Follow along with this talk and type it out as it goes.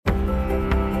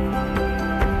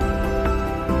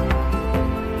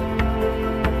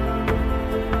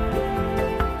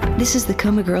This is the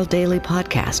Coma Girl Daily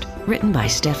Podcast, written by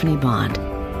Stephanie Bond.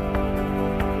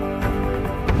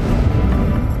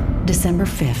 December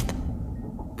 5th,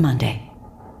 Monday.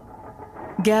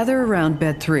 Gather around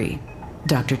bed 3,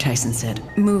 Dr. Tyson said.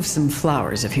 Move some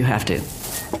flowers if you have to.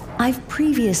 I've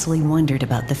previously wondered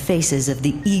about the faces of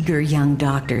the eager young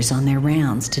doctors on their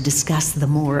rounds to discuss the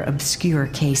more obscure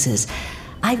cases.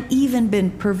 I've even been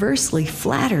perversely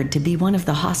flattered to be one of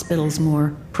the hospital's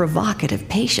more provocative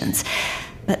patients.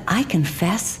 But I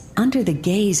confess, under the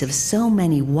gaze of so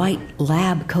many white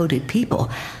lab-coated people,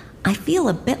 I feel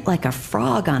a bit like a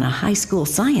frog on a high school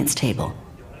science table.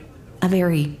 A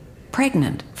very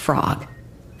pregnant frog.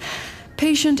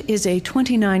 Patient is a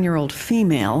 29-year-old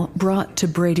female brought to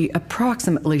Brady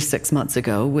approximately 6 months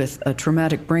ago with a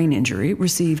traumatic brain injury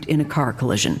received in a car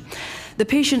collision. The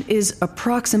patient is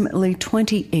approximately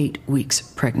 28 weeks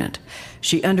pregnant.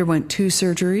 She underwent 2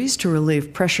 surgeries to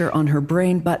relieve pressure on her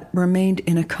brain, but remained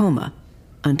in a coma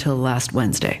until last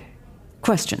Wednesday.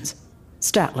 Questions?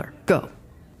 Statler, go.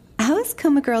 How is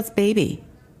Coma Girl's baby?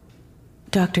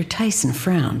 Dr. Tyson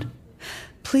frowned.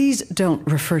 Please don't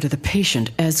refer to the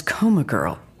patient as Coma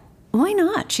Girl. Why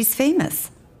not? She's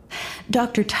famous.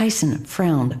 Dr. Tyson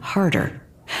frowned harder.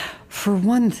 For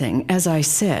one thing, as I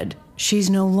said, she's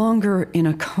no longer in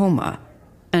a coma.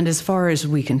 And as far as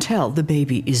we can tell, the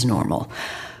baby is normal.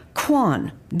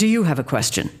 Quan, do you have a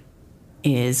question?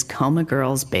 Is Coma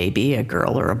Girl's baby a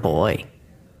girl or a boy?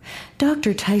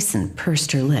 Dr. Tyson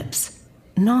pursed her lips.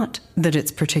 Not that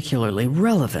it's particularly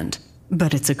relevant,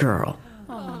 but it's a girl.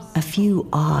 A few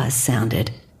ahs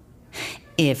sounded.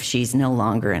 If she's no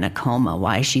longer in a coma,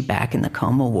 why is she back in the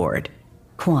coma ward?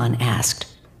 Quan asked.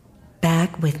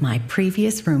 Back with my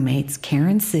previous roommates,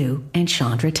 Karen Sue and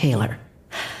Chandra Taylor.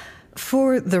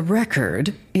 For the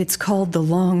record, it's called the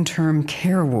long-term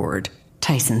care ward,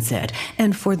 Tyson said,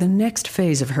 and for the next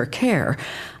phase of her care,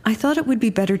 I thought it would be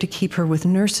better to keep her with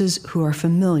nurses who are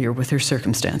familiar with her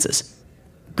circumstances.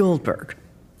 Goldberg.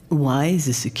 Why is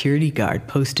a security guard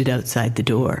posted outside the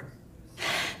door?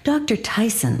 Dr.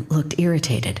 Tyson looked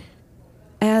irritated.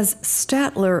 As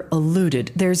Statler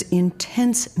alluded, there's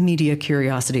intense media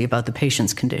curiosity about the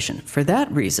patient's condition. For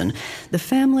that reason, the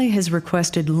family has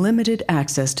requested limited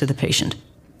access to the patient.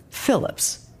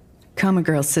 Phillips. Coma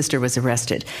Girl's sister was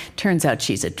arrested. Turns out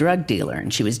she's a drug dealer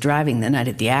and she was driving the night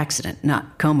of the accident,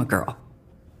 not Coma Girl.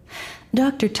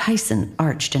 Dr. Tyson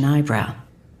arched an eyebrow.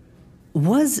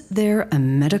 Was there a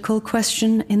medical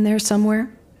question in there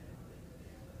somewhere?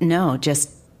 No,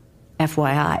 just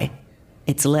FYI.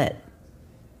 It's lit.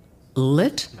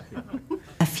 Lit?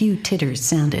 A few titters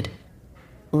sounded.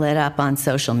 Lit up on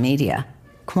social media,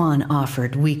 Quan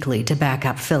offered weakly to back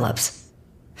up Phillips.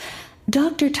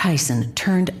 Dr. Tyson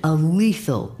turned a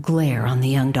lethal glare on the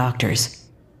young doctors.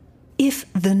 If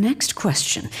the next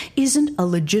question isn't a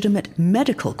legitimate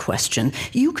medical question,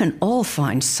 you can all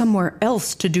find somewhere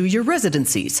else to do your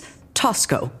residencies.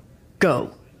 Tosco,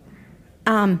 go.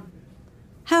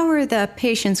 How are the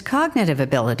patient's cognitive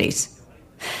abilities?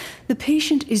 The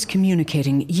patient is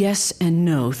communicating yes and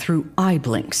no through eye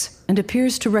blinks and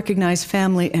appears to recognize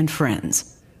family and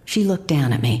friends. She looked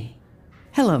down at me.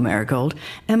 Hello, Marigold.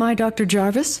 Am I Dr.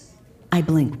 Jarvis? I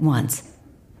blinked once.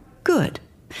 Good.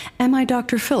 Am I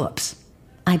Dr. Phillips?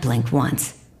 I blinked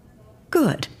once.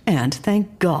 Good. And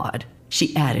thank God,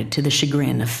 she added to the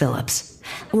chagrin of Phillips.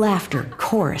 Laughter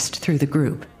chorused through the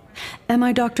group. Am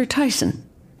I Dr. Tyson?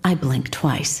 I blinked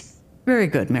twice. Very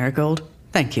good, Marigold.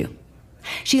 Thank you.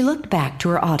 She looked back to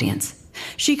her audience.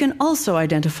 She can also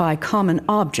identify common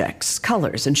objects,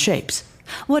 colors, and shapes.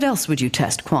 What else would you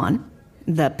test, Quan?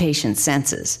 The patient's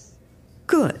senses.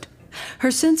 Good.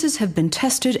 Her senses have been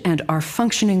tested and are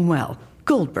functioning well.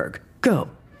 Goldberg, go.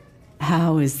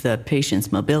 How is the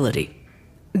patient's mobility?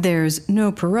 There's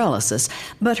no paralysis,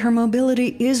 but her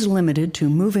mobility is limited to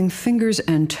moving fingers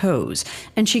and toes,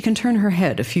 and she can turn her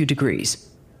head a few degrees.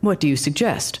 What do you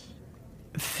suggest?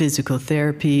 Physical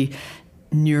therapy,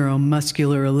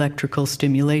 neuromuscular electrical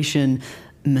stimulation,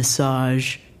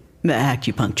 massage,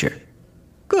 acupuncture.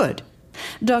 Good.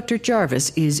 Dr. Jarvis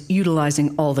is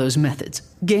utilizing all those methods.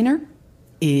 Gaynor?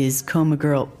 Is Coma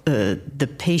Girl, the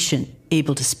patient,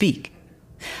 able to speak?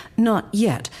 Not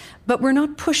yet, but we're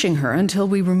not pushing her until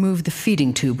we remove the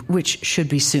feeding tube, which should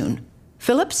be soon.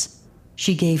 Phillips?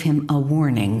 She gave him a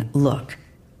warning look.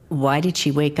 Why did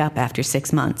she wake up after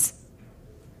 6 months?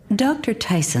 Dr.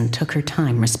 Tyson took her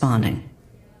time responding.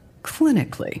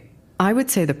 Clinically, I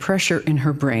would say the pressure in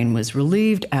her brain was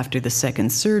relieved after the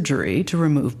second surgery to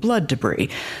remove blood debris.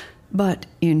 But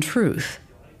in truth,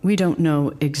 we don't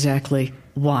know exactly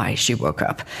why she woke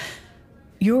up.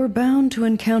 you're bound to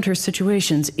encounter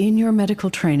situations in your medical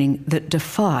training that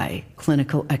defy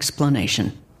clinical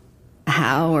explanation.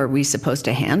 How are we supposed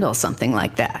to handle something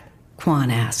like that?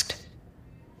 Quan asked.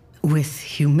 With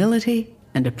humility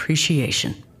and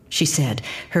appreciation, she said,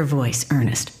 her voice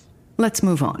earnest. Let's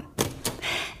move on.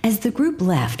 As the group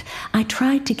left, I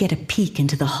tried to get a peek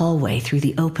into the hallway through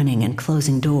the opening and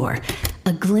closing door,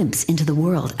 a glimpse into the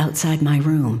world outside my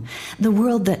room, the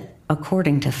world that,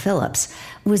 according to Phillips,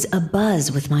 was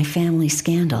abuzz with my family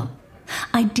scandal.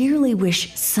 I dearly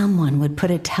wish someone would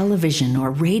put a television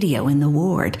or radio in the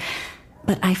ward,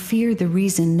 but I fear the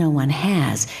reason no one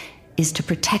has is to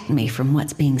protect me from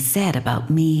what's being said about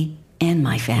me and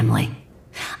my family.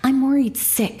 I'm worried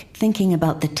sick thinking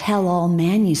about the tell-all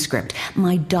manuscript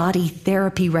my dotty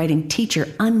therapy writing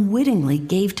teacher unwittingly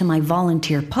gave to my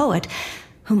volunteer poet,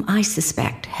 whom I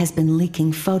suspect has been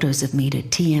leaking photos of me to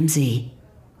TMZ.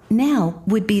 Now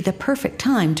would be the perfect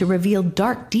time to reveal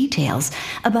dark details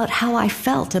about how I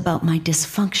felt about my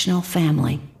dysfunctional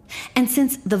family. And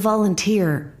since the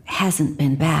volunteer hasn't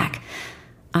been back,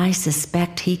 I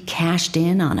suspect he cashed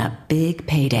in on a big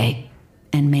payday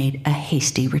and made a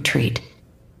hasty retreat.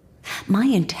 My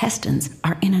intestines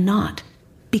are in a knot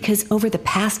because over the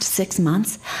past 6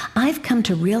 months, I've come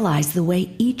to realize the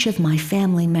way each of my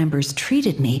family members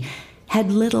treated me had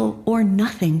little or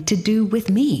nothing to do with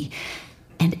me,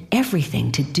 and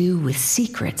everything to do with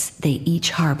secrets they each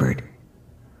harbored.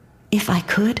 If I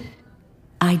could,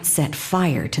 I'd set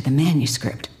fire to the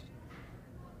manuscript.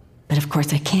 But of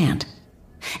course I can't.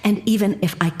 And even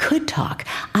if I could talk,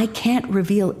 I can't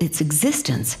reveal its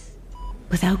existence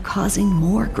without causing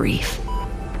more grief.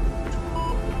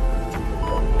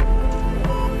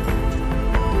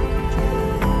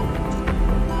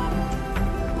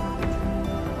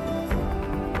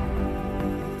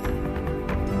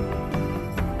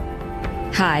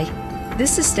 Hi,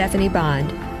 this is Stephanie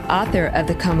Bond, author of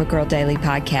the Coma Girl Daily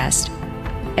podcast.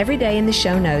 Every day in the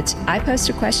show notes, I post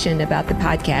a question about the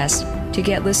podcast to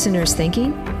get listeners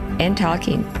thinking and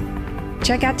talking.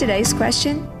 Check out today's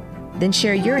question, then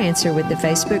share your answer with the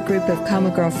Facebook group of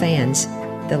Coma Girl fans.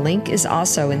 The link is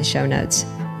also in the show notes.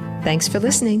 Thanks for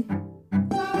listening.